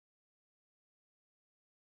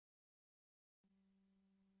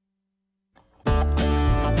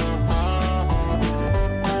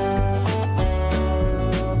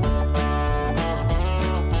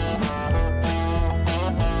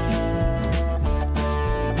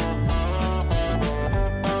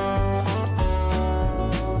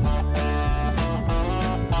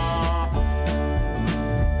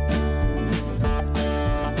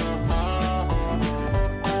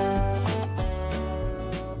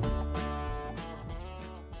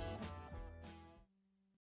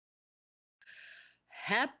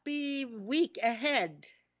Happy week ahead.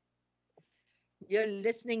 You're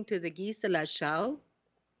listening to the Gisela show.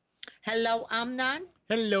 Hello, Amnan,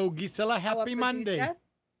 Hello, Gisela. our Happy Monday. producer.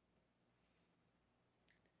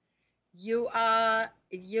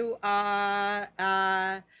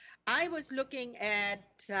 I was looking at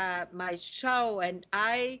my show and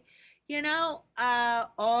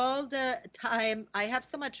all the time, I have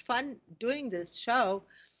so much fun doing this show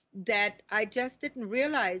that I just didn't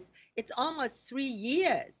realize it's almost 3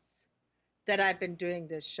 years that I've been doing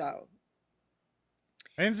this show.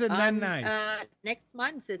 Isn't that nice? Next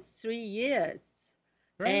month it's 3 years,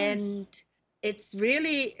 Very and nice. it's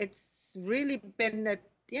really been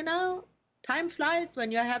time flies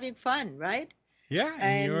when you're having fun, right? Yeah,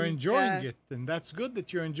 and you're And enjoying it, and that's good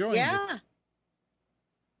that you're enjoying it. yeah,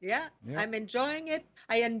 yeah, Yeah. I'm enjoying it.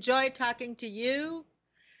 I enjoy talking to you.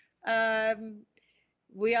 Um,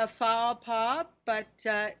 we are far apart, but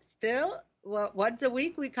still, once a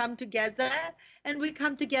week we come together, and we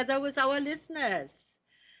come together with our listeners.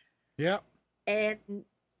 Yeah. And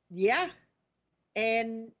yeah,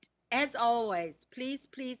 and as always, please,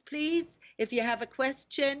 please, please, if you have a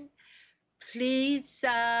question, please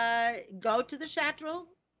go to the chat room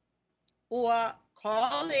or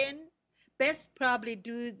call in. Best probably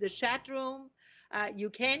do the chat room. You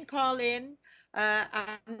can call in.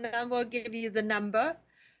 I will give you the number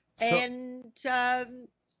So and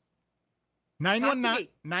nine talk one to nine me.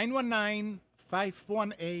 919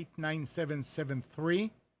 518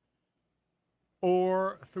 9773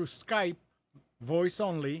 or through Skype, voice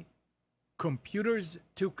only, computers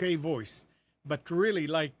 2K voice. But really,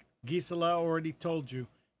 like Gisela already told you,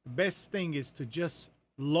 the best thing is to just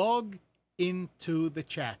log into the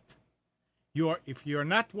chat. If you're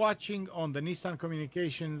not watching on the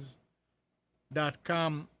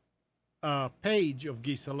nissancommunications.com page of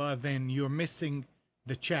Gisela, then you're missing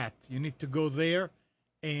the chat. You need to go there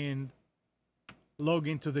and log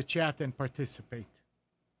into the chat and participate.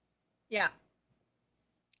 Yeah.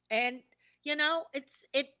 And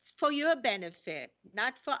it's for your benefit,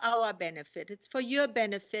 not for our benefit. It's for your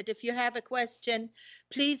benefit. If you have a question,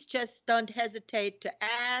 please just don't hesitate to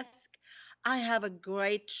ask. I have a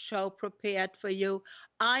great show prepared for you.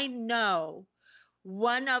 I know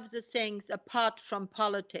one of the things apart from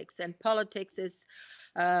politics, and politics is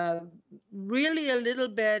uh, really a little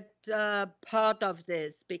bit part of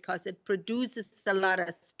this because it produces a lot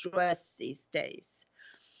of stress these days.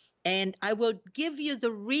 And I will give you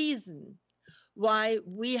the reason why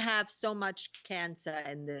we have so much cancer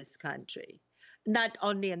in this country. Not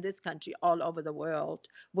only in this country, all over the world,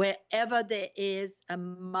 wherever there is a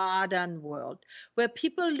modern world, where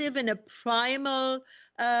people live in a primal,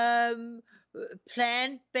 plant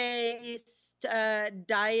based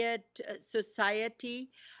diet society,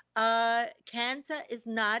 cancer is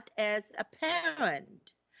not as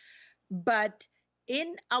apparent. But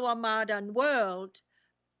in our modern world,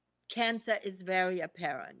 cancer is very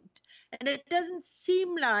apparent. And it doesn't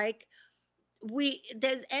seem like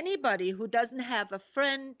there's anybody who doesn't have a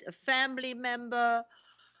friend, a family member,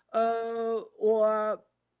 or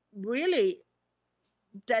really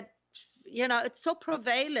that, it's so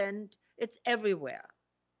prevalent, it's everywhere.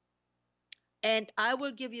 And I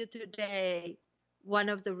will give you today one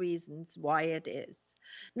of the reasons why it is.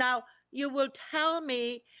 Now, you will tell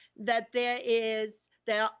me that there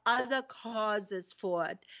are other causes for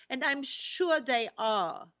it, and I'm sure they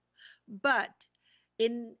are. But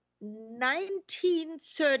in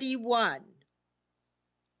 1931,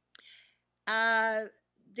 uh,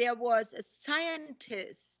 there was a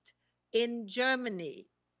scientist in Germany,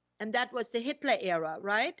 and that was the Hitler era,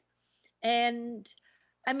 right? And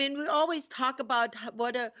I mean, we always talk about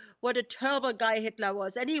what a terrible guy Hitler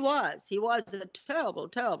was, and he was a terrible,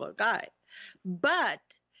 terrible guy. But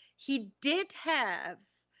he did have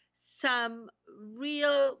some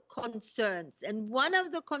real concerns, and one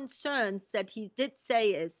of the concerns that he did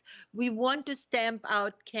say is, we want to stamp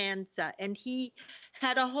out cancer, and he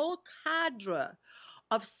had a whole cadre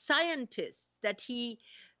of scientists that he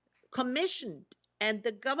commissioned and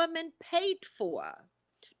the government paid for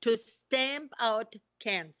to stamp out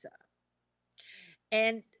cancer.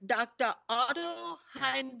 And Dr. Otto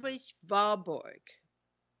Heinrich Warburg,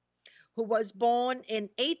 who was born in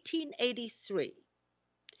 1883,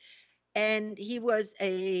 and he was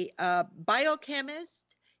a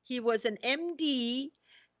biochemist, he was an MD,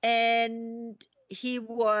 and he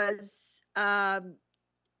was a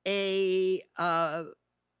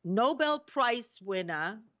Nobel Prize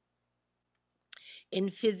winner in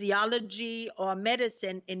physiology or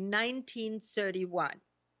medicine in 1931.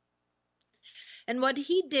 And what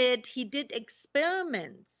he did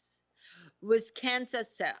experiments with cancer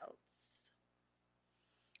cells.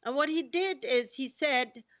 And what he did is he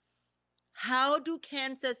said, how do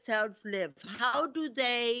cancer cells live? How do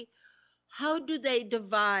they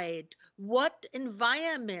divide? What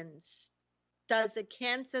environments does a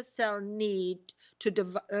cancer cell need to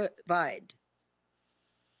divide?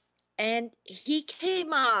 And he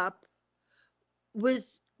came up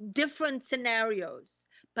with different scenarios,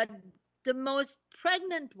 but the most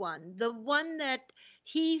pregnant one, the one that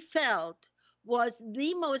he felt was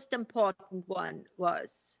the most important one,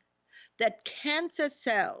 was that cancer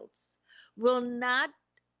cells will not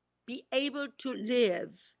be able to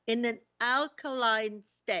live in an alkaline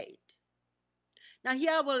state. Now,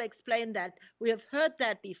 here I will explain that. We have heard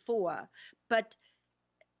that before, but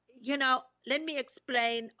let me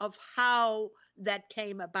explain of how that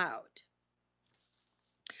came about.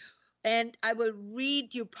 And I will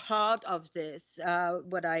read you part of this,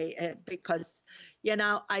 because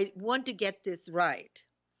I want to get this right.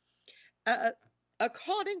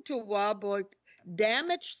 According to Warburg,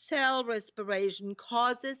 damaged cell respiration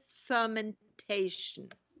causes fermentation.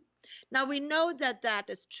 Now we know that that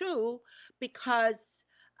is true because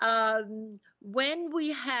when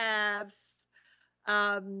we have,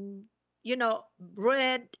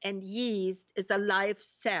 bread and yeast is a live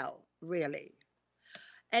cell, really.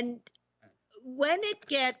 And when it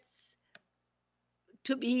gets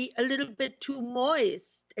to be a little bit too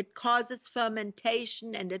moist, it causes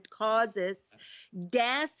fermentation and it causes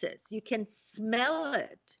gases. You can smell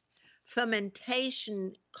it.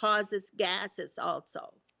 Fermentation causes gases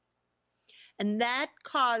also. And that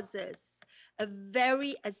causes a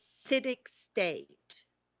very acidic state.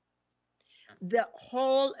 The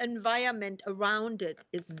whole environment around it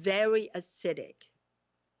is very acidic.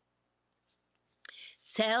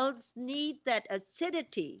 Cells need that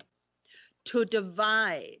acidity to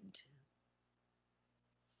divide.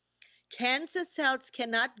 Cancer cells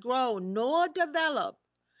cannot grow nor develop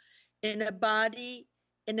in a body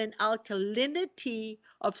in an alkalinity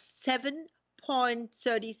of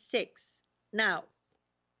 7.36. Now,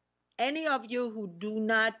 any of you who do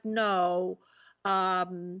not know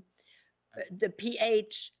the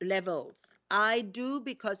pH levels, I do,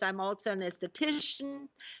 because I'm also an esthetician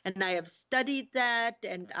and I have studied that,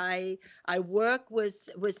 and I work with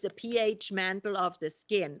the pH mantle of the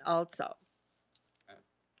skin also.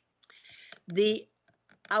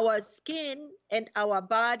 Our skin and our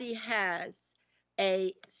body has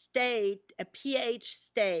a pH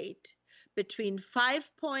state between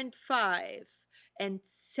 5.5 and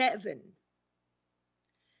 7.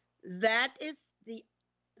 That is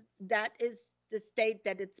the state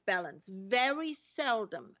that it's balanced. Very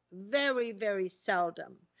seldom, very, very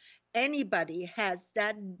seldom, anybody has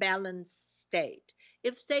that balanced state.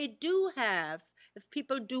 If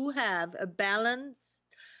people do have a balanced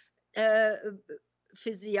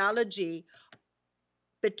physiology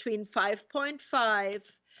between 5.5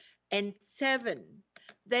 and 7,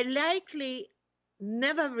 they likely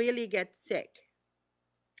never really get sick,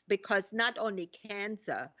 because not only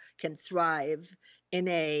cancer can thrive in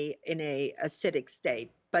a acidic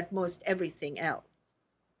state, but most everything else.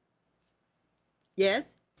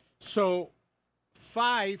 Yes? So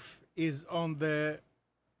 5 is on the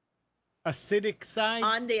acidic side?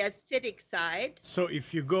 On the acidic side. So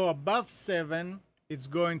if you go above 7, it's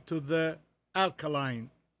going to the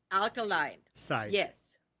alkaline side.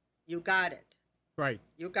 Yes, you got it. Right.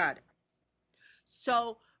 You got it.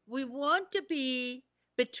 So we want to be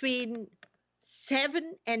between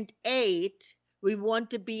 7 and 8. We want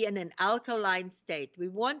to be in an alkaline state. We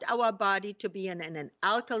want our body to be in an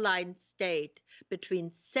alkaline state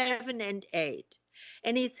between 7 and 8.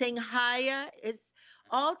 Anything higher is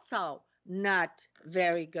also not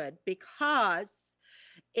very good, because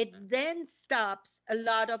it then stops a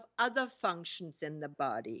lot of other functions in the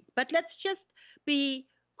body. But let's just be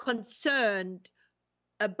concerned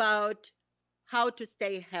about how to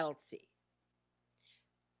stay healthy.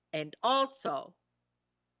 And also,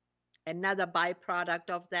 another byproduct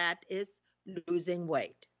of that is losing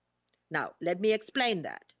weight. Now, let me explain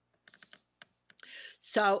that.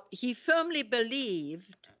 So he firmly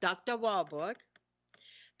believed, Dr. Warburg,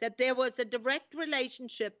 that there was a direct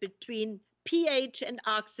relationship between pH and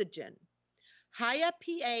oxygen. Higher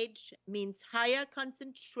pH means higher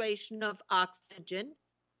concentration of oxygen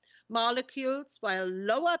molecules, while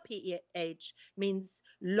lower pH means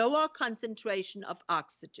lower concentration of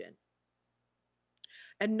oxygen.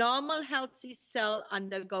 A normal healthy cell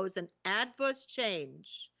undergoes an adverse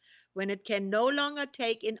change when it can no longer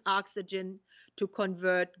take in oxygen to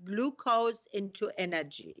convert glucose into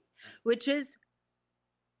energy, which is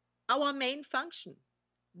our main function.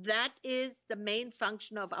 That is the main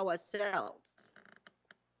function of our cells.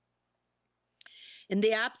 In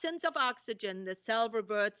the absence of oxygen, the cell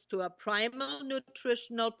reverts to a primal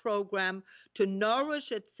nutritional program to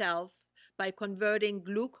nourish itself by converting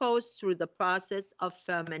glucose through the process of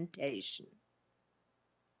fermentation.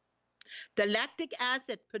 The lactic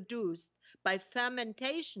acid produced by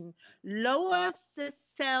fermentation lowers the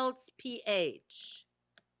cell's pH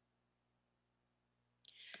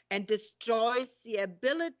and destroys the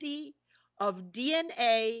ability of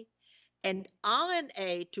DNA and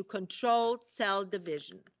RNA to control cell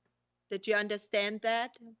division. Did you understand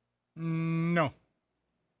that? No.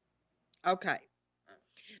 Okay.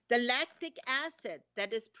 The lactic acid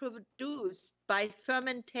that is produced by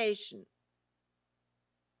fermentation,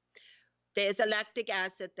 there's a lactic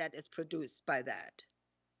acid that is produced by that.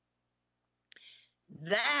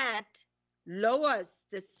 That lowers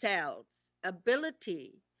the cell's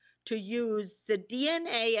ability to use the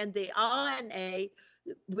DNA and the RNA,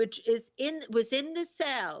 which is within the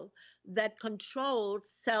cell, that controls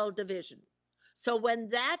cell division. So when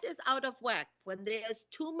that is out of whack, when there's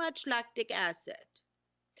too much lactic acid,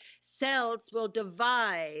 cells will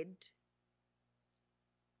divide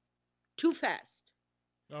too fast.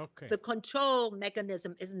 Okay. The control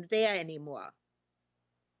mechanism isn't there anymore.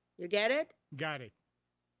 You get it? Got it.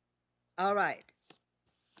 All right.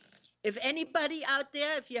 If anybody out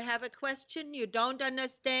there, if you have a question you don't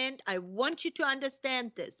understand, I want you to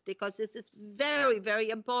understand this because this is very, very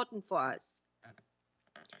important for us.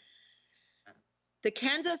 The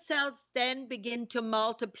cancer cells then begin to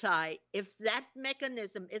multiply if that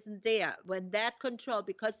mechanism isn't there, when that control,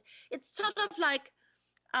 because it's sort of like,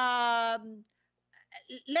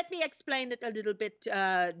 let me explain it a little bit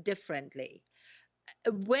differently.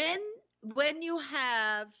 When you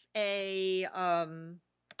have a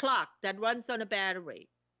clock that runs on a battery,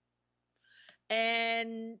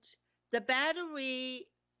 and the battery,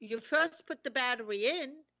 you first put the battery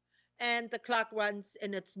in, and the clock runs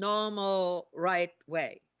in its normal right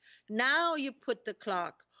way. Now you put the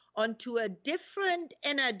clock onto a different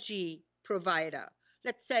energy provider.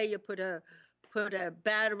 Let's say you put a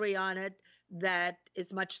battery on it that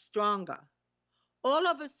is much stronger. All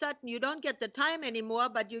of a sudden, you don't get the time anymore,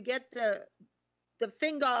 but you get the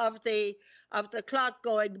finger of the clock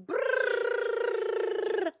going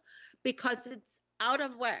brrrr, because it's out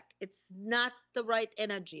of whack. It's not the right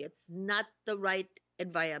energy. It's not the right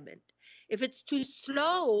environment. If it's too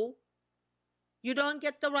slow, you don't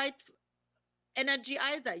get the right energy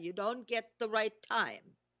either. You don't get the right time.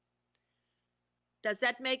 Does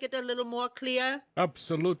that make it a little more clear?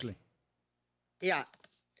 Absolutely. Yeah.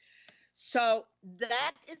 So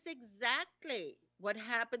that is exactly what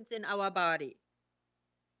happens in our body.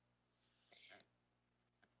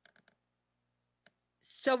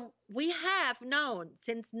 So we have known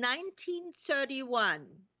since 1931,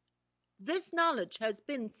 this knowledge has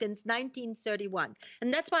been since 1931.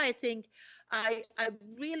 And that's why I think I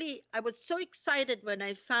was so excited when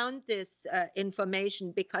I found this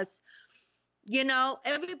information, because, you know,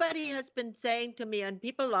 everybody has been saying to me, and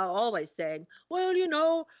people are always saying, well, you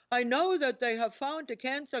know, I know that they have found a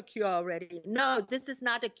cancer cure already. No, this is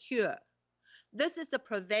not a cure. This is a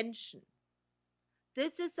prevention.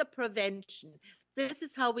 This is a prevention. This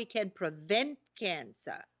is how we can prevent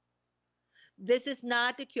cancer. This is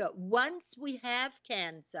not a cure. Once we have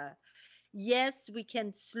cancer, yes, we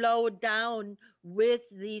can slow down with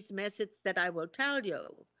these methods that I will tell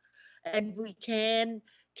you. And we can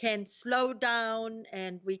slow down,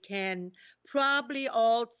 and we can probably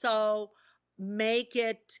also make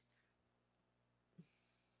it,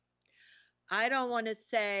 I don't want to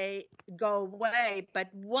say go away,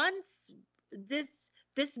 but once this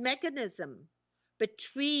mechanism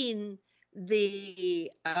between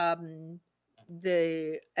the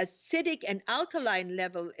acidic and alkaline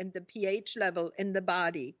level and the pH level in the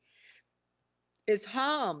body is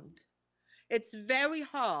harmed, it's very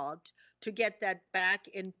hard to get that back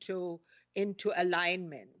into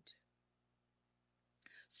alignment.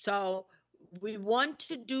 So we want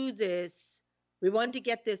to do this. We want to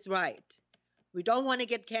get this right. We don't want to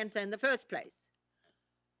get cancer in the first place.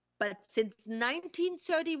 But since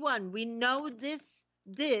 1931, we know this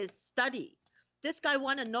study. This guy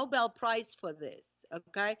won a Nobel Prize for this,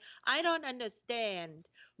 okay? I don't understand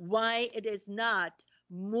why it is not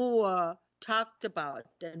more talked about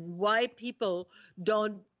and why people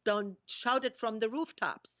don't shout it from the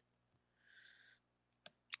rooftops.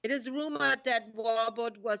 It is rumored that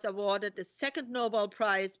Warburg was awarded a second Nobel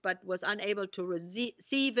Prize, but was unable to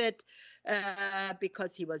receive it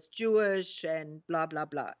because he was Jewish and blah, blah,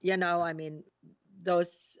 blah. You know, I mean,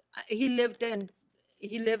 he lived in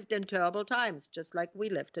terrible times, just like we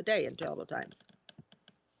live today in terrible times.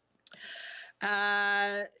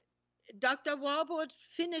 Dr. Warburg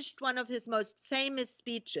finished one of his most famous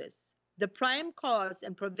speeches, The Prime Cause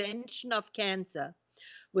and Prevention of Cancer,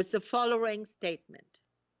 with the following statement.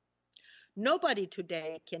 Nobody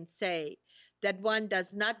today can say that one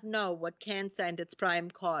does not know what cancer and its prime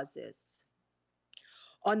cause is.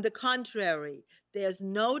 On the contrary, there's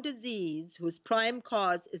no disease whose prime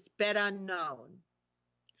cause is better known.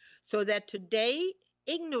 So that today,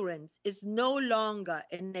 ignorance is no longer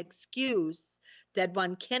an excuse that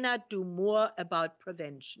one cannot do more about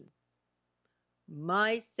prevention.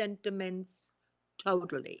 My sentiments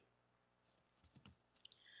totally.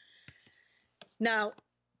 Now,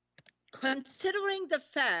 considering the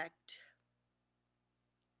fact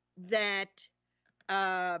that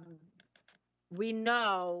we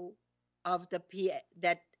know of the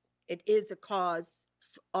that it is a cause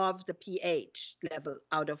of the pH level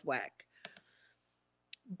out of whack.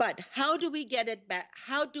 But how do we get it back?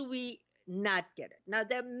 How do we not get it? Now,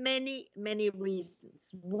 there are many, many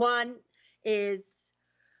reasons. One is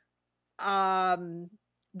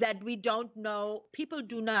that we don't know, people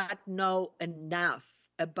do not know enough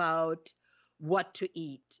about what to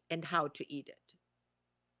eat and how to eat it.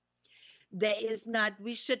 There is not,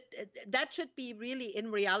 that should be really,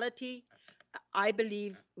 in reality, I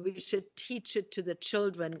believe we should teach it to the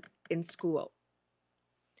children in school.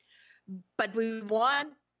 But we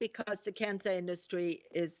want, because the cancer industry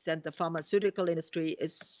is, and the pharmaceutical industry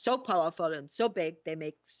is so powerful and so big, they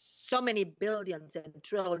make so many billions and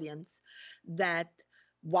trillions, that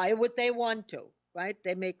why would they want to, right?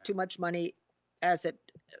 They make too much money as it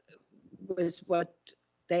is what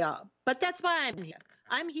they are. But that's why I'm here.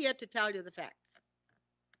 I'm here to tell you the facts.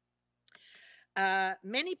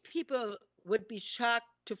 Many people would be shocked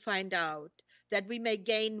to find out that we may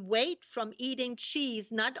gain weight from eating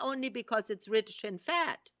cheese, not only because it's rich in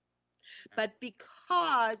fat, but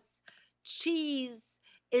because cheese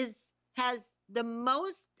has the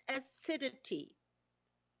most acidity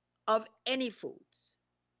of any foods.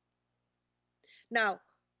 Now,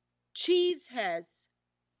 cheese has,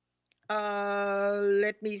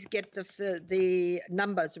 let me get the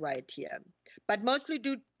numbers right here, but mostly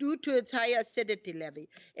due to its high acidity level.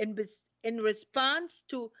 In response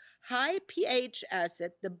to high pH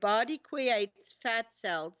acid, the body creates fat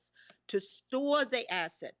cells to store the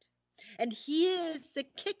acid. And here's the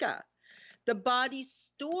kicker. The body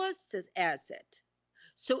stores this acid.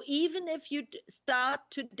 So even if you start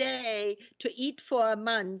today to eat for a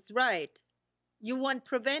month, right, you won't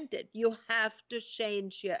prevent it. You have to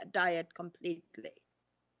change your diet completely.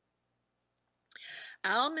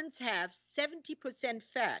 Almonds have 70%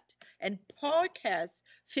 fat, and pork has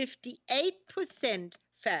 58%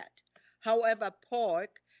 fat. However, pork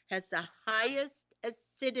has the highest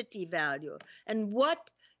acidity value. And what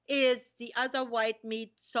is the other white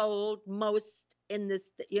meat sold most in the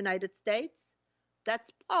United States? That's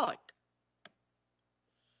pork.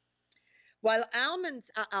 While almonds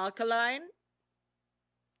are alkaline,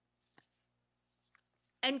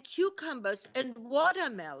 and cucumbers and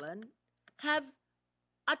watermelon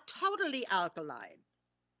are totally alkaline.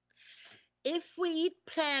 If we eat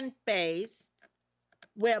plant-based,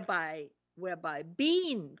 whereby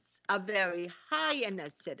beans are very high in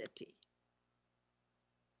acidity.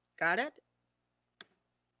 Got it?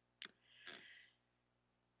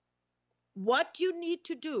 What you need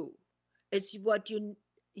to do is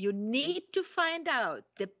you need to find out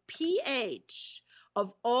the pH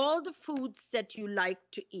of all the foods that you like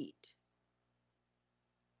to eat.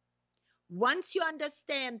 Once you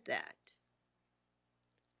understand that,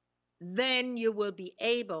 then you will be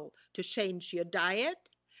able to change your diet,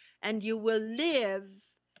 and you will live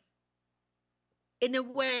in a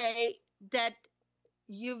way that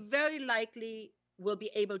you very likely will be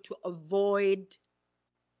able to avoid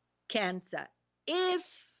cancer. If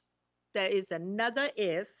there is another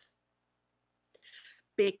if,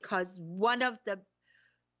 because one of the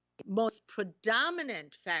most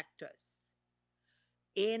predominant factors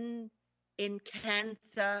in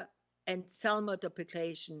cancer and cell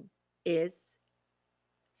multiplication is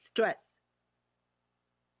stress.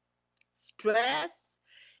 Stress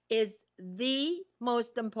is the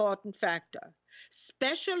most important factor,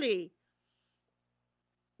 especially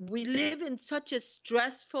we live in such a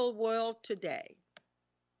stressful world today.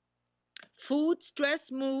 Food,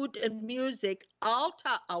 stress, mood, and music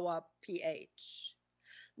alter our pH.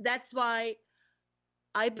 That's why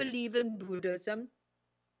I believe in Buddhism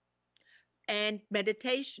and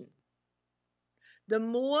meditation. The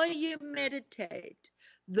more you meditate,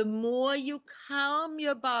 the more you calm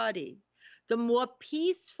your body, the more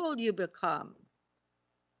peaceful you become,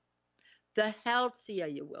 the healthier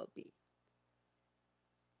you will be.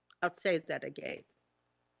 I'll say that again.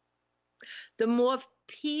 the more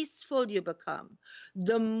peaceful you become,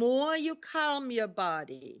 the more you calm your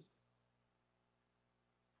body,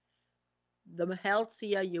 the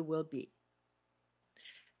healthier you will be.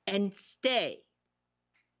 And stay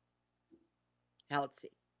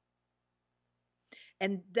healthy.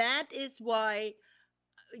 And that is why,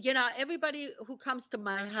 everybody who comes to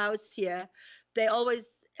my house here,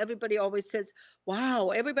 everybody always says, wow,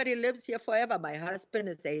 everybody lives here forever. My husband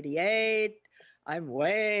is 88. I'm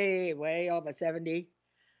way, way over 70.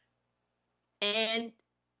 And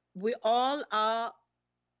we all are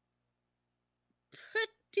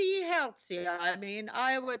pretty healthy. I mean,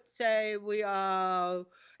 I would say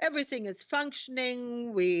everything is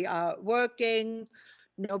functioning. We are working.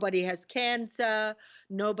 Nobody has cancer.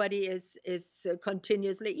 Nobody is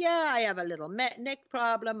continuously. Yeah, I have a little neck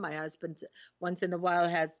problem. My husband once in a while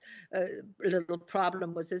has a little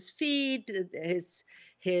problem with his feet.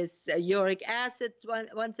 His uric acid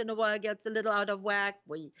once in a while gets a little out of whack.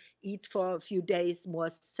 We eat for a few days more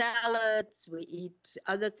salads. We eat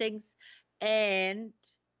other things, and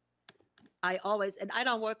and I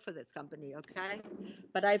don't work for this company, okay?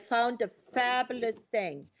 But I found a fabulous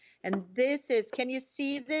thing. And this is, can you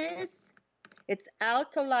see this? It's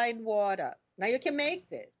alkaline water. Now you can make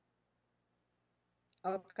this,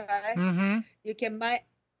 okay? Mm-hmm. You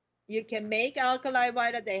can make alkaline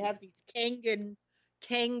water. They have these Kangen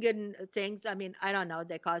things. I mean, I don't know.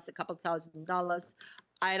 They cost a couple $1,000s.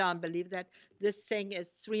 I don't believe that. This thing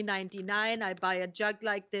is $3.99. I buy a jug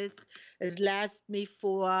like this. It lasts me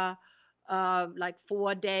for like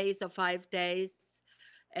 4 days or 5 days.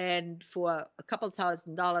 And for a couple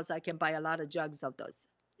 $1,000s, I can buy a lot of jugs of those,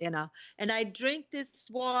 And I drink this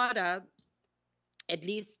water at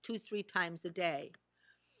least 2-3 times a day.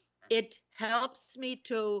 It helps me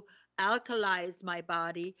to alkalize my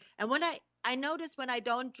body. And when I notice when I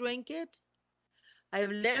don't drink it, I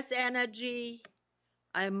have less energy.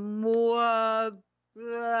 I'm more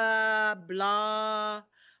blah.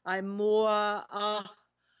 I'm more,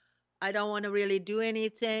 I don't want to really do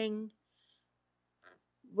anything.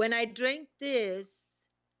 When I drink this,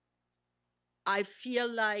 I feel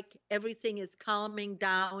like everything is calming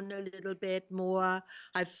down a little bit more.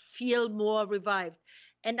 I feel more revived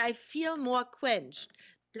and I feel more quenched.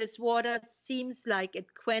 This water seems like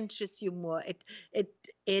it quenches you more. It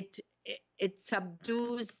it it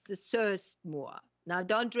subdues the thirst more. Now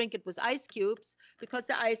don't drink it with ice cubes because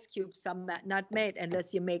the ice cubes are not made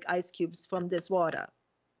unless you make ice cubes from this water.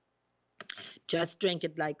 Just drink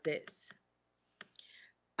it like this.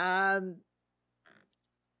 And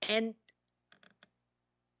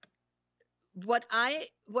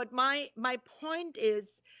my point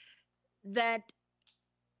is that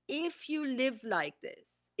if you live like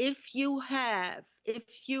this, if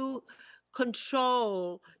you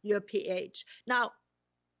control your pH. Now,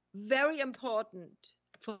 very important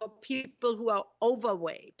for people who are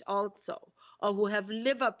overweight also, or who have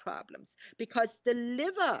liver problems, because the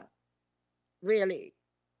liver really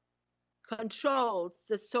controls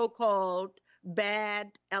the so-called bad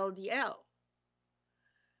LDL,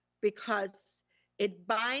 because it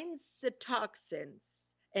binds the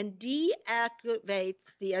toxins and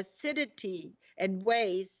deactivates the acidity and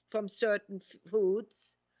waste from certain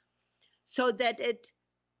foods so that it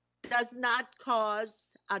does not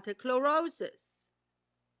cause atherosclerosis,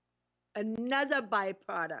 another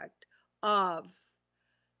byproduct of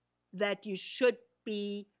that you should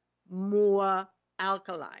be more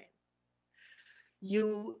alkaline.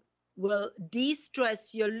 You will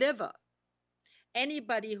de-stress your liver.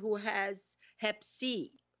 Anybody who has Hep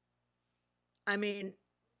C, I mean,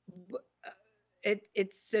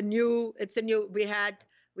 it's a new. We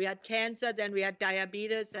had cancer, then we had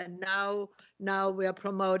diabetes, and now we are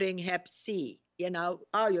promoting Hep C.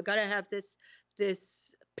 Oh, you got to have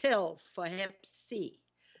this pill for Hep C.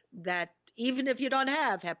 That even if you don't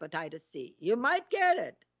have hepatitis C, you might get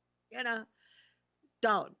it.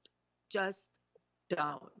 Don't, just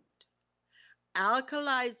don't.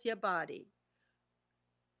 Alkalize your body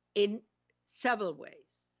in several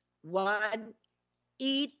ways. One,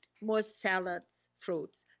 eat more salads,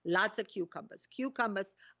 fruits, lots of cucumbers.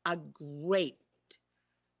 Cucumbers are great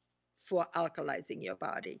for alkalizing your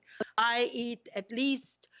body. I eat at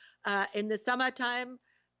least in the summertime,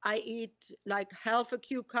 I eat like half a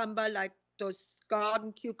cucumber, like those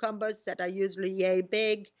garden cucumbers that are usually yay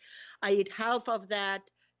big. I eat half of that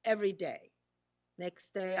every day.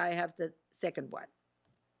 Next day, I have the second one,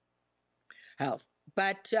 half.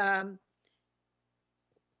 But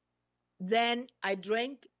then I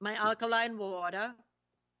drink my alkaline water.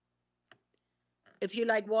 If you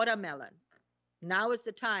like watermelon, now is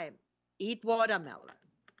the time. Eat watermelon.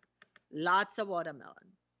 Lots of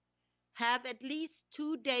watermelon. have at least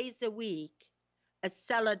 2 days a week a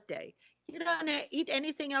salad day. You don't eat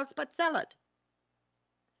anything else but salad.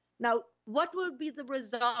 Now, what will be the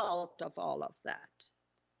result of all of that?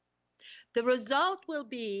 The result will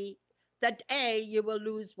be that A, you will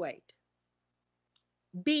lose weight.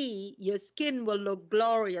 B, your skin will look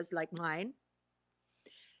glorious like mine.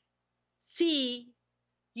 C,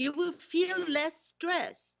 you will feel less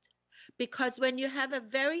stressed because when you have a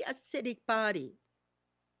very acidic body,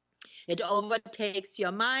 it overtakes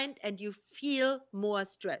your mind and you feel more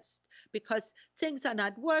stressed because things are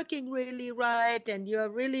not working really right and you're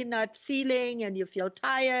really not feeling and you feel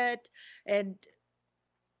tired and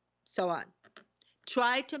so on.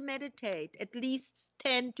 Try to meditate at least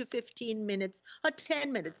 10 to 15 minutes or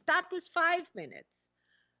 10 minutes. Start with 5 minutes.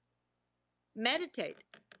 Meditate.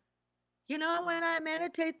 You know when I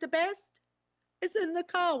meditate the best? It's in the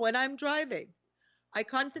car when I'm driving. I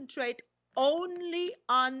concentrate only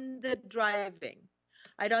on the driving.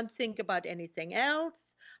 I don't think about anything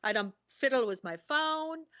else. I don't fiddle with my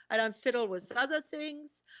phone. I don't fiddle with other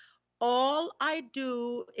things. All I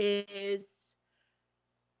do is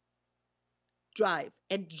drive,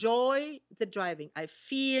 enjoy the driving. I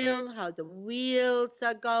feel how the wheels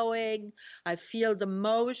are going. I feel the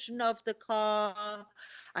motion of the car.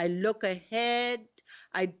 I look ahead.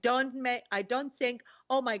 I don't think,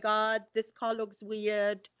 oh my God, this car looks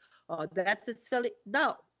weird, or that's a silly.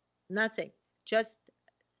 No, nothing. Just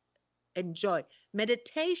enjoy.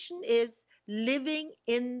 Meditation is living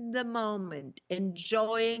in the moment,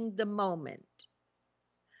 enjoying the moment.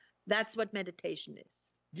 That's what meditation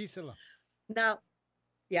is. Gisela, Now,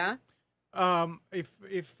 yeah.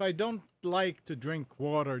 if I don't like to drink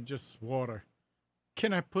water, just water,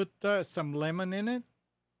 can I put some lemon in it,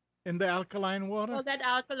 in the alkaline water? Well, that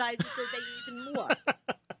alkalizes it even more,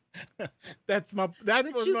 That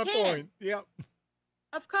which was you my can. point. Yep.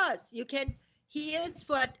 Of course, you can. Here's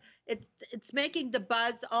what it's making the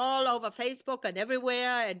buzz all over Facebook and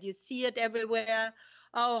everywhere, and you see it everywhere.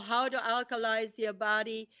 Oh, how to alkalize your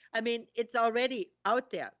body. I mean, it's already out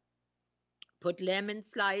there. Put lemon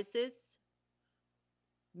slices,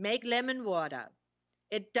 make lemon water.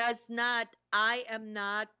 It does not, I am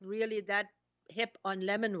not really that hip on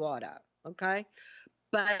lemon water, okay?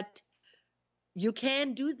 But you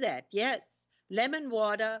can do that, yes. Lemon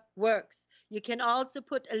water works. You can also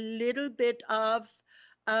put a little bit of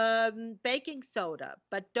baking soda,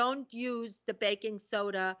 but don't use the baking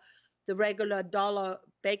soda, the regular dollar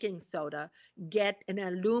baking soda. Get an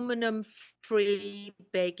aluminum-free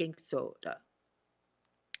baking soda.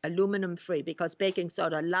 Aluminum-free, because baking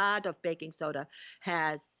soda, a lot of baking soda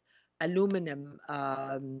has aluminum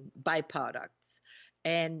byproducts.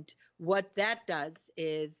 And what that does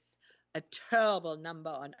is a terrible number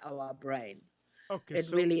on our brain. Okay, It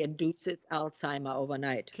so really induces Alzheimer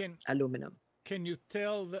overnight, can aluminum. can you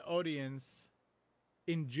tell the audience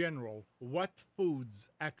in general what foods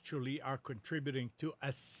actually are contributing to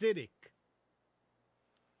acidic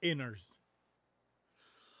inners?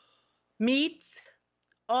 Meats,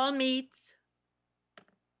 all meats,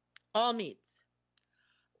 all meats.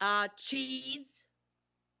 Cheese,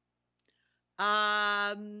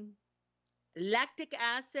 lactic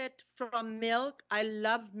acid from milk. I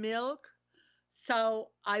love milk.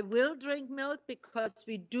 So I will drink milk because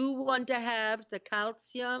we do want to have the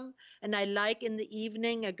calcium. And I like in the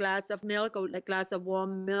evening a glass of milk or a glass of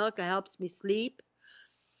warm milk. It helps me sleep.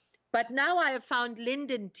 But now I have found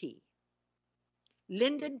linden tea.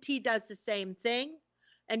 Linden tea does the same thing,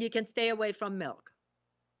 and you can stay away from milk.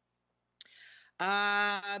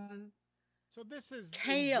 So this is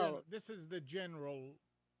Kale. this is the general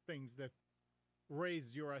things that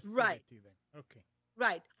raise your Right, acidity then. Okay.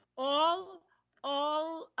 right. All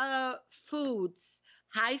foods,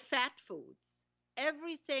 high fat foods,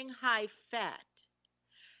 everything high fat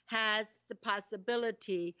has the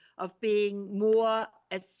possibility of being more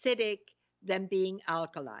acidic than being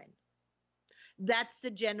alkaline. That's the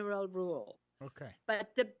general rule. Okay.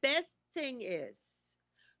 But the best thing is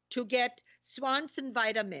to get Swanson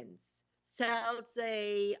Vitamins sells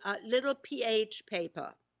a little pH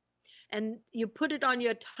paper, and you put it on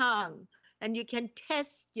your tongue, and you can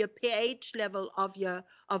test your pH level of your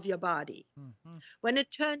body. Mm-hmm. When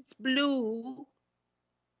it turns blue,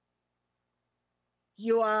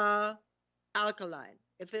 you are alkaline.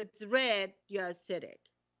 If it's red, you're acidic.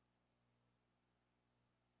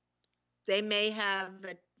 They may have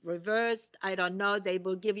it reversed. I don't know. They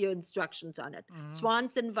will give you instructions on it. Mm-hmm.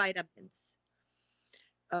 Swanson Vitamins.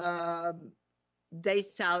 They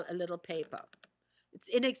sell a little paper. It's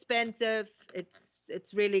inexpensive.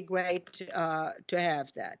 It's really great to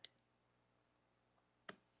have that.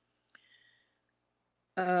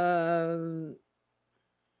 Um,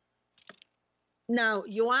 Now,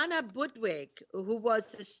 Joanna Budwig, who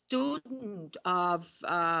was a student of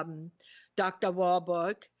Dr.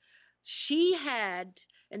 Warburg, she had,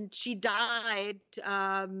 and she died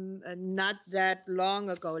not that long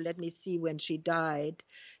ago. Let me see when she died.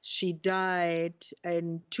 She died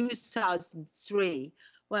in 2003.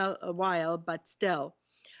 Well, a while, but still.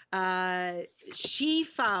 Uh, she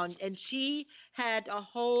found, and she had a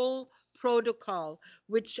whole protocol,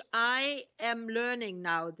 which I am learning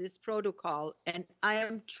now, this protocol, and I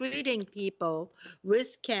am treating people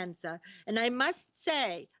with cancer. And I must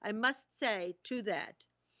say to that,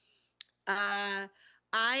 uh,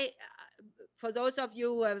 I, for those of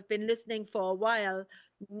you who have been listening for a while,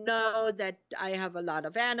 know that I have a lot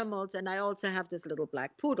of animals, and I also have this little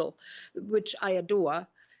black poodle, which I adore.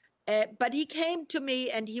 But he came to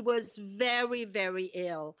me and he was very, very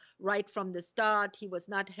ill right from the start. He was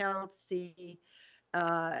not healthy.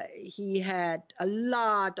 He had a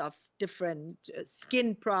lot of different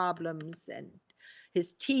skin problems, and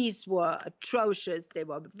his teeth were atrocious. They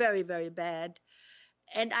were very, very bad.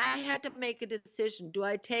 And I had to make a decision. Do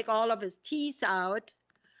I take all of his teeth out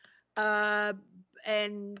uh,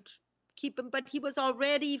 and keep him? But he was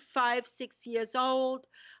already 5, 6 years old.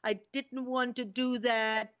 I didn't want to do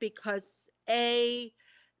that because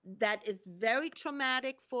that is very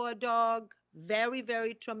traumatic for a dog, very,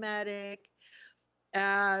 very traumatic.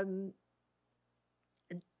 Um,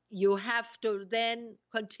 you have to then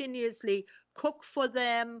continuously cook for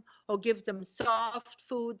them or give them soft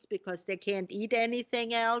foods because they can't eat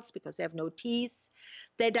anything else because they have no teeth.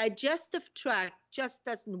 Their digestive tract just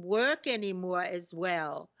doesn't work anymore as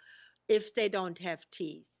well if they don't have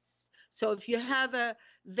teeth. So if you have a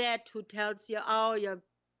vet who tells you, oh, your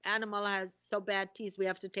animal has so bad teeth, we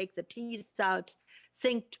have to take the teeth out,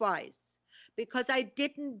 think twice. Because I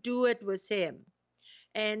didn't do it with him.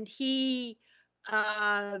 And he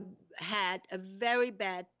uh, had a very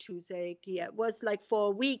bad toothache. He was like for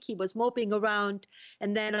a week, he was moping around.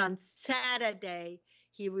 And then on Saturday,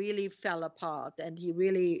 he really fell apart and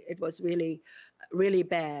it was really, really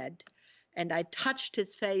bad. And I touched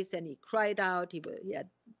his face and he cried out. He had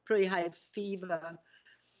pretty high fever.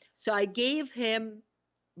 So I gave him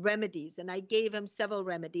remedies and I gave him several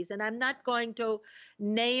remedies. And I'm not going to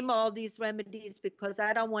name all these remedies because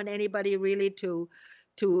I don't want anybody really to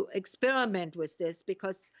experiment with this,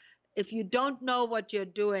 because if you don't know what you're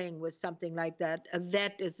doing with something like that, a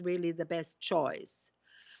vet is really the best choice.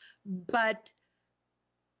 But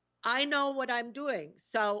I know what I'm doing.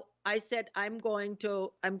 So I said, I'm going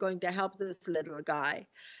to help this little guy.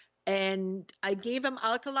 And I gave him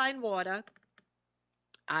alkaline water.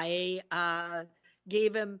 I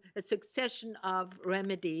gave him a succession of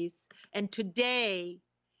remedies. And today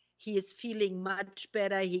he is feeling much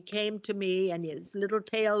better. He came to me and his little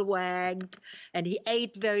tail wagged and he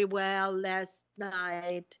ate very well last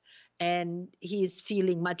night and he's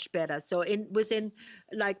feeling much better. So within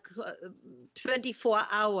like 24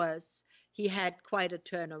 hours, he had quite a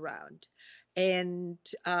turnaround. And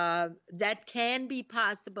that can be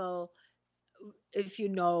possible if you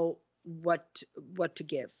know what to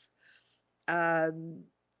give. Um,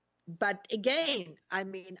 but again, I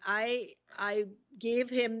mean, I gave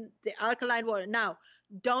him the alkaline water. Now,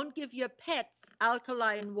 don't give your pets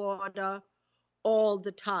alkaline water all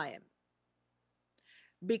the time,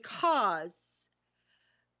 because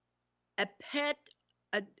a pet,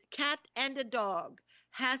 a cat and a dog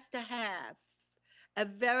has to have a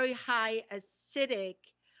very high acidic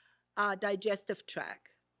digestive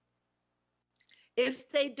tract. If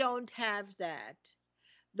they don't have that,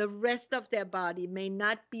 the rest of their body may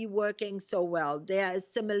not be working so well. Their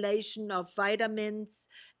assimilation of vitamins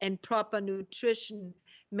and proper nutrition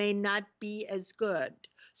may not be as good.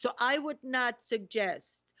 So I would not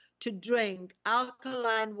suggest to drink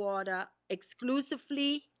alkaline water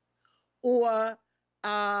exclusively or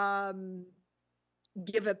um,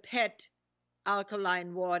 give a pet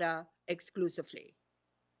alkaline water exclusively.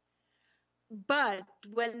 But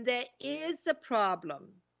when there is a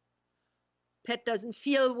problem, pet doesn't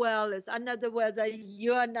feel well, is under the weather,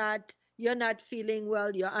 you're not feeling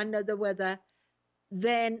well, you're under the weather,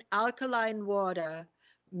 then alkaline water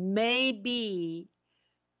may be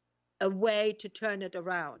a way to turn it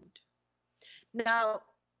around. Now,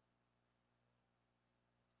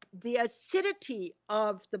 the acidity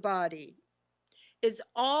of the body is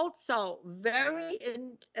also very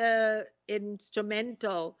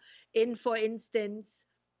instrumental in, for instance,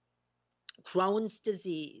 Crohn's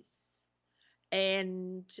disease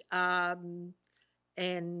and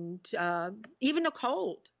even a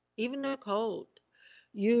cold, even a cold.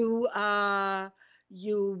 You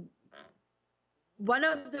one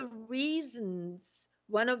of the reasons,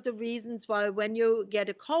 why when you get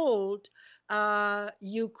a cold,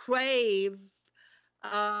 you crave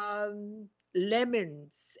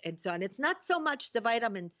lemons and so on. It's not so much the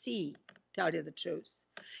vitamin C, tell you the truth.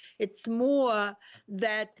 It's more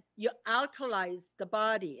that you alkalize the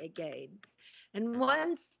body again. And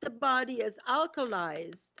once the body is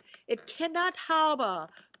alkalized, it cannot harbor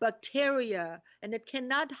bacteria and it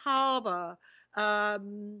cannot harbor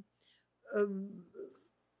um, um,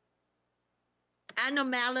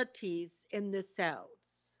 anomalies in the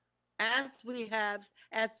cells, as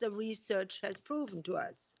the research has proven to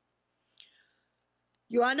us.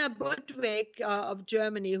 Joanna Budwig of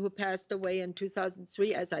Germany, who passed away in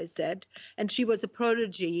 2003, as I said, and she was a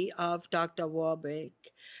protege of Dr. Warburg.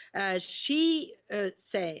 She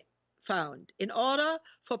found in order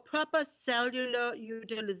for proper cellular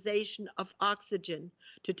utilization of oxygen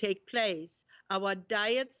to take place, our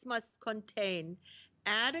diets must contain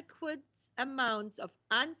adequate amounts of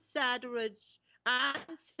unsaturated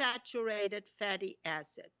fatty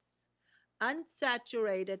acids.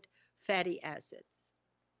 Unsaturated fatty acids.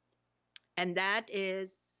 And that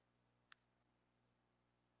is,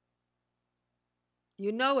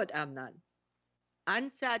 you know it, Amnon.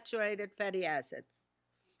 Unsaturated fatty acids.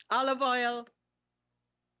 Olive oil.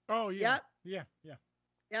 Oh, yeah. Yeah.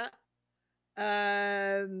 Yeah.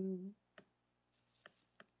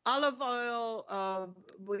 Olive oil,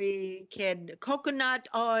 we can, coconut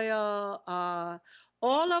oil,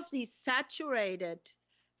 all of these saturated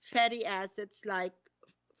fatty acids like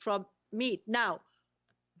from meat. Now,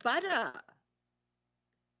 butter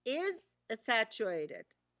is saturated,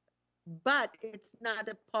 but it's not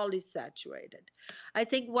a polysaturated. I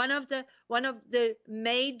think one of the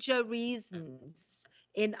major reasons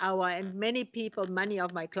in and many people, many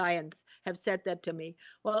of my clients have said that to me.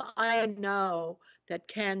 Well, I know that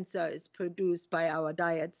cancer is produced by our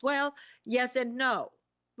diets. Well, yes and no.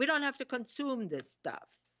 We don't have to consume this stuff.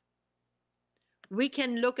 We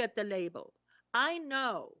can look at the label. I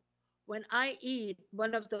know when I eat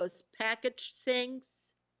one of those packaged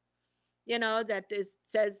things, that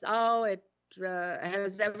says, oh, it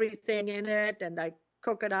has everything in it, and I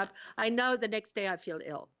cook it up, I know the next day I feel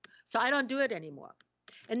ill. So I don't do it anymore.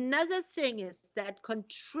 Another thing is that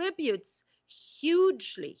contributes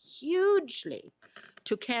hugely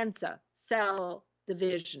to cancer cell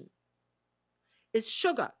division is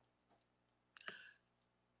sugar.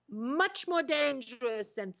 Much more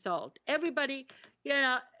dangerous than salt. Everybody,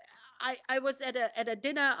 I was at a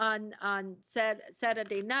dinner on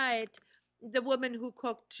Saturday night. The woman who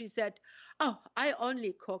cooked, she said, oh, I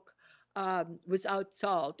only cook without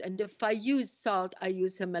salt. And if I use salt, I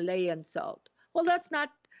use Himalayan salt. Well, that's not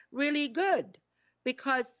really good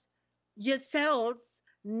because your cells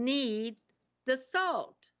need the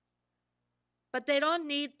salt, but they don't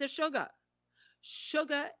need the sugar.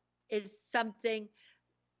 Sugar is something,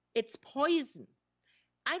 it's poison.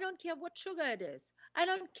 I don't care what sugar it is. I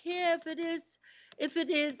don't care if it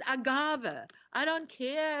is agave. I don't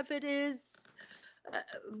care if it is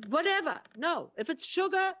whatever. No, if it's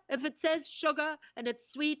sugar, if it says sugar and it's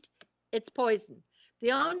sweet, it's poison.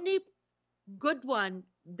 The only good one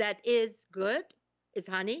that is good is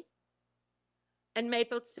honey and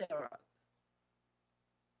maple syrup.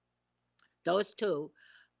 Those two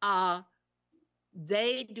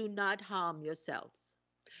they do not harm your cells.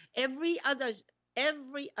 Every other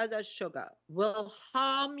sugar will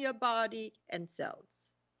harm your body and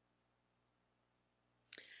cells.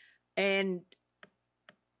 And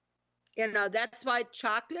that's why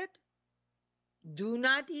chocolate, do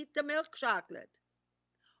not eat the milk chocolate.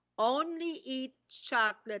 Only eat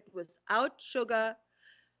chocolate without sugar,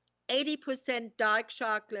 80% dark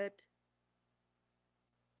chocolate,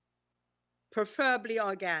 preferably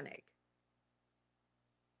organic,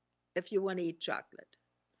 if you want to eat chocolate.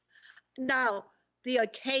 Now, the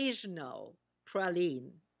occasional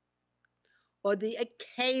praline or the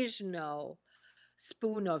occasional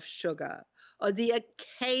spoon of sugar or the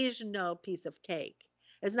occasional piece of cake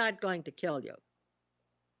is not going to kill you.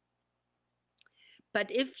 But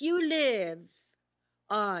if you live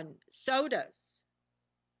on sodas,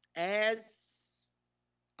 as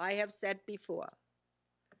I have said before,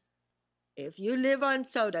 if you live on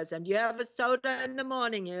sodas and you have a soda in the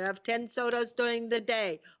morning, you have 10 sodas during the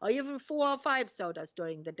day, or even 4 or 5 sodas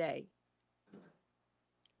during the day,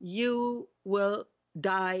 you will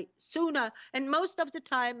die sooner, and most of the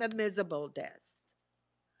time a miserable death,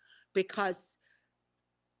 because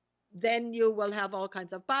then you will have all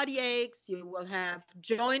kinds of body aches, you will have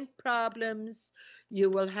joint problems, you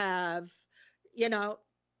will have, your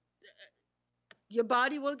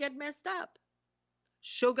body will get messed up.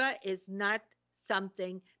 Sugar is not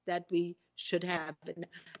something that we should have.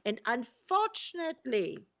 And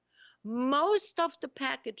unfortunately, most of the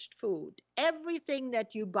packaged food, everything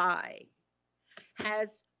that you buy,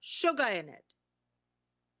 has sugar in it.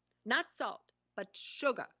 Not salt, but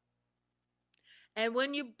sugar. And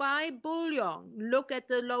when you buy bouillon, look at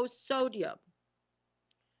the low sodium.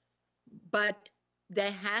 But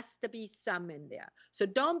there has to be some in there. So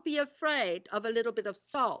don't be afraid of a little bit of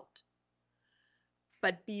salt,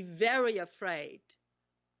 but be very afraid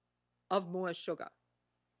of more sugar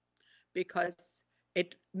because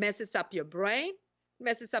it messes up your brain,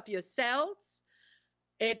 messes up your cells.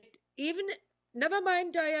 It even, never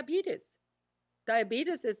mind diabetes.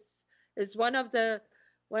 Diabetes is one of the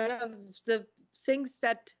things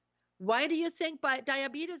that, why do you think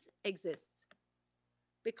diabetes exists?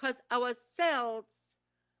 Because our cells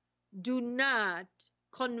do not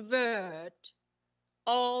convert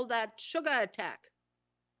all that sugar attack.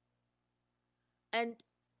 And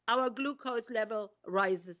our glucose level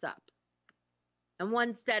rises up. And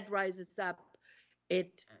once that rises up,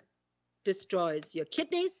 it destroys your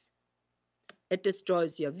kidneys, it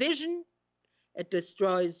destroys your vision, it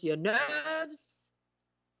destroys your nerves,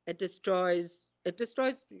 it destroys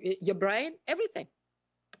your brain, everything.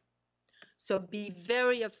 So be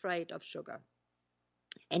very afraid of sugar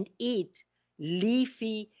and eat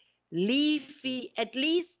leafy, at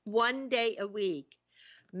least one day a week.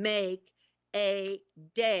 Make a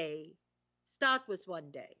day, start with one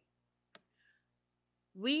day.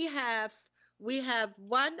 We have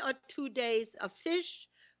 1 or 2 days of fish.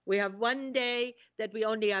 We have one day that we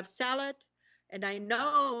only have salad. And I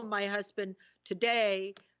know my husband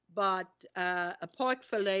today bought a pork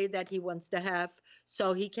fillet that he wants to have,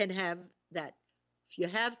 so he can have that. If you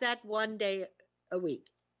have that one day a week,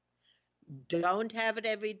 don't have it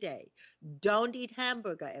every day. Don't eat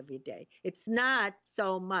hamburger every day. It's not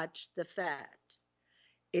so much the fat.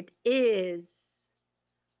 It is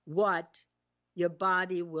what your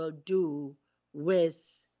body will do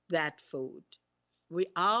with that food. We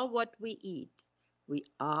are what we eat. We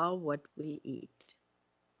are what we eat.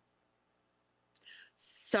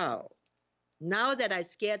 So, now that I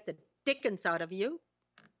scared the dickens out of you,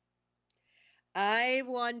 I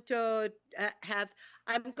want to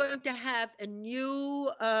I'm going to have a new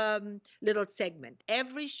little segment.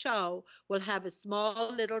 Every show will have a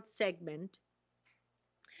small little segment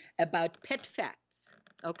about pet facts,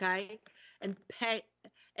 okay? And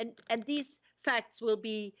these facts will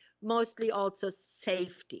be mostly also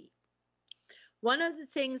safety. One of the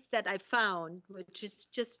things that I found, which is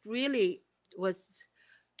just really was,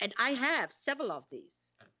 and I have several of these.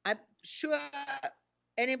 I'm sure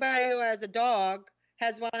anybody who has a dog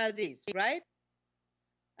has one of these, right?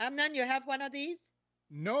 Amnon, you have one of these?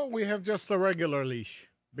 No, we have just a regular leash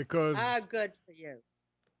because good for you.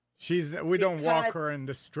 we don't walk her in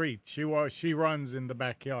the street. She runs in the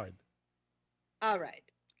backyard. All right.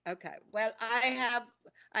 Okay. Well, I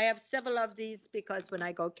have several of these because when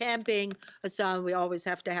I go camping or so, we always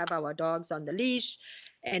have to have our dogs on the leash.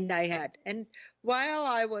 And while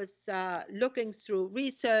I was looking through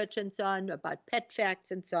research and so on about pet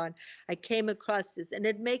facts and so on, I came across this, and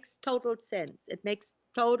it makes total sense. It makes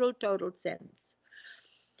total sense.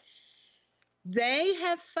 They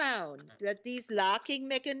have found that these locking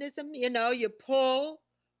mechanism, you pull,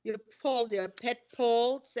 your pet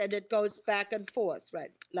pulls, and it goes back and forth,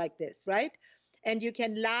 right, like this, right? And you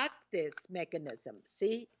can lock this mechanism,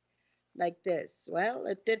 see, like this. Well,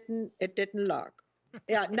 it didn't lock.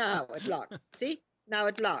 Yeah, now it locked. See, now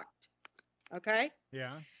it locked. Okay?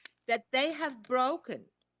 Yeah. That they have broken.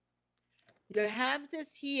 You have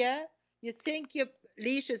this here, you think your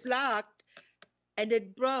leash is locked, and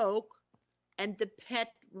it broke, and the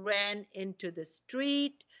pet ran into the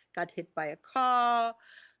street, got hit by a car,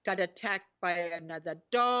 got attacked by another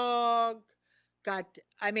dog,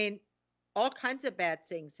 all kinds of bad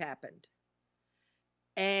things happened.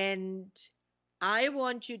 And I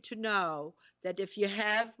want you to know that if you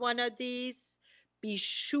have one of these, be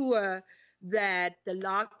sure that the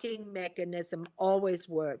locking mechanism always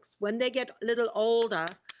works. When they get a little older,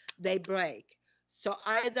 they break. So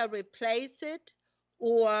either replace it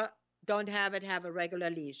or don't have a regular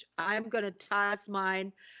leash. I'm going to toss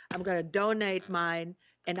mine, I'm going to donate mine,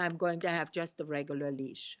 and I'm going to have just a regular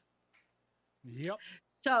leash. Yep.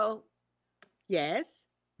 So, yes.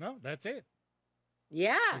 No, that's it.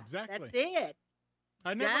 Yeah, exactly. That's it.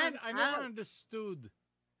 I never understood.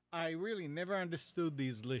 I really never understood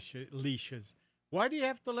these leashes. Why do you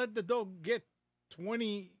have to let the dog get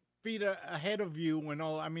 20 feet ahead of you when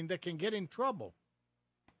all? I mean, they can get in trouble.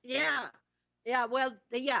 Yeah. Well,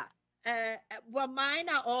 yeah. Well, mine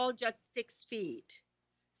are all just 6 feet.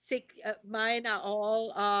 Mine are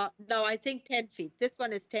all, no, I think 10 feet. This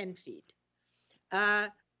one is 10 feet. Uh,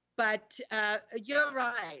 but you're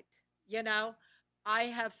right. You know, I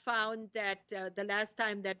have found that the last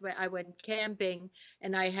time that I went camping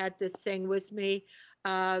and I had this thing with me,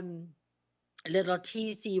 um, little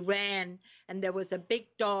TC ran and there was a big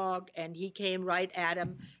dog and he came right at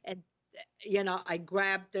him. And, I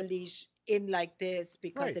grabbed the leash in like this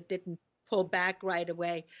because Right. it didn't pull back right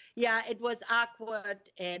away. Yeah, it was awkward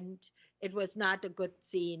and it was not a good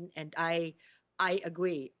scene. And I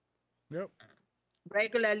agree. Yep.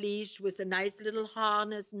 Regular leash with a nice little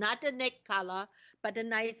harness, not a neck collar, but a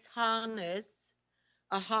nice harness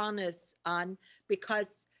on,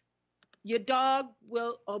 because your dog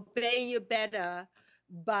will obey you better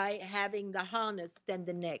by having the harness than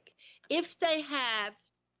the neck. If they have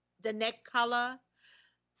the neck collar,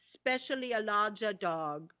 especially a larger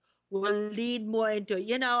dog, will lead more into,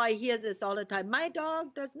 I hear this all the time. My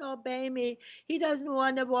dog doesn't obey me. He doesn't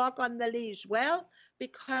want to walk on the leash. Well,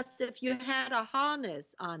 because if you had a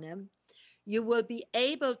harness on him, you will be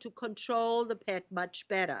able to control the pet much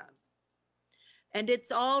better. And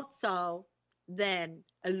it's also then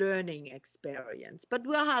a learning experience. But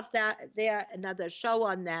we'll have another show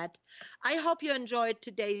on that. I hope you enjoyed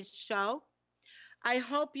today's show. I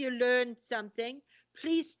hope you learned something.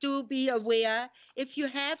 Please do be aware if you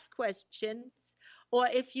have questions, or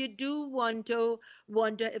if you do want to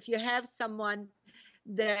wonder if you have someone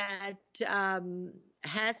that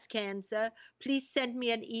has cancer, please send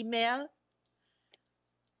me an email.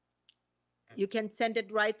 You can send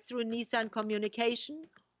it right through Nissan Communication,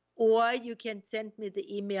 or you can send me the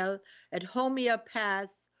email at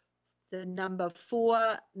homeopath, the number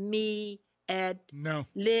 4, me at No.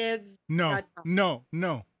 live. No. No.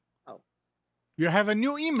 No. Oh. You have a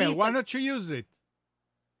new email. Please Why don't you use it?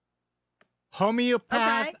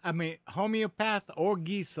 Homeopath. Okay. I mean, Homeopath or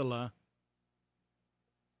Gisela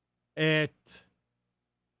at,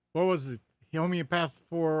 what was it? Homeopath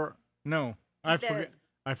for, no, I forgot.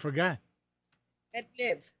 I forgot. At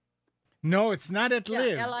live. No, it's not at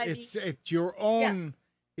live. L-I-V. It's at your own. Yeah.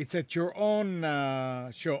 It's at your own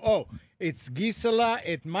show. Oh, it's Gisela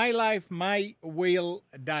at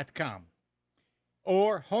mylifemywill.com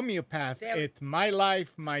or homeopath at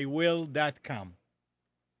mylifemywill.com.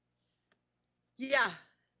 Yeah,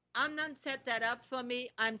 Amnon set that up for me.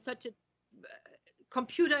 I'm such a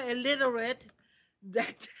computer illiterate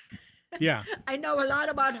that yeah, I know a lot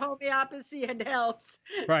about homeopathy and health.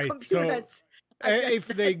 Right. Computers. So if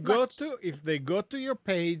they go to your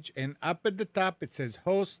page and up at the top it says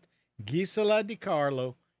host Gisela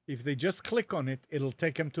DiCarlo, if they just click on it, it'll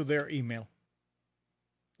take them to their email.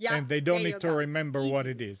 Yeah, and they don't need to remember what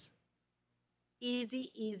it is. Easy.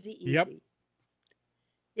 Yep.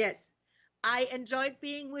 Yes. I enjoyed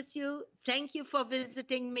being with you. Thank you for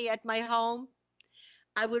visiting me at my home.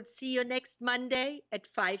 I will see you next Monday at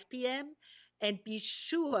 5 p.m. and be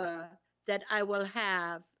sure that I will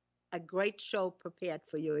have a great show prepared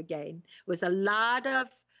for you again with a lot of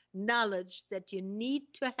knowledge that you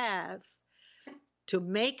need to have to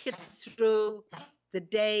make it through the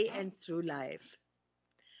day and through life.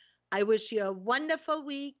 I wish you a wonderful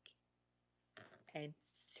week and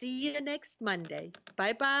see you next Monday.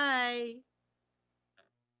 Bye-bye.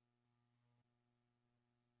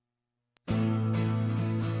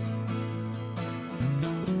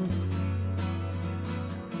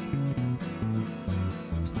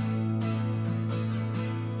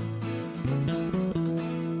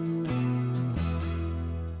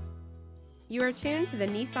 You are tuned to the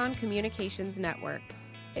Nissan Communications Network.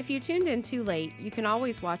 If you tuned in too late, you can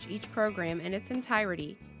always watch each program in its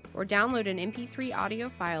entirety or download an MP3 audio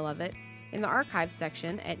file of it in the archives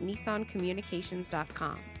section at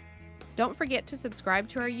nissancommunications.com. Don't forget to subscribe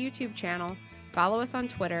to our YouTube channel, follow us on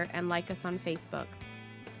Twitter, and like us on Facebook.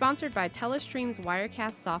 Sponsored by Telestream's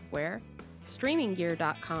Wirecast software,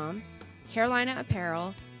 StreamingGear.com, Carolina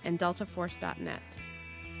Apparel, and DeltaForce.net.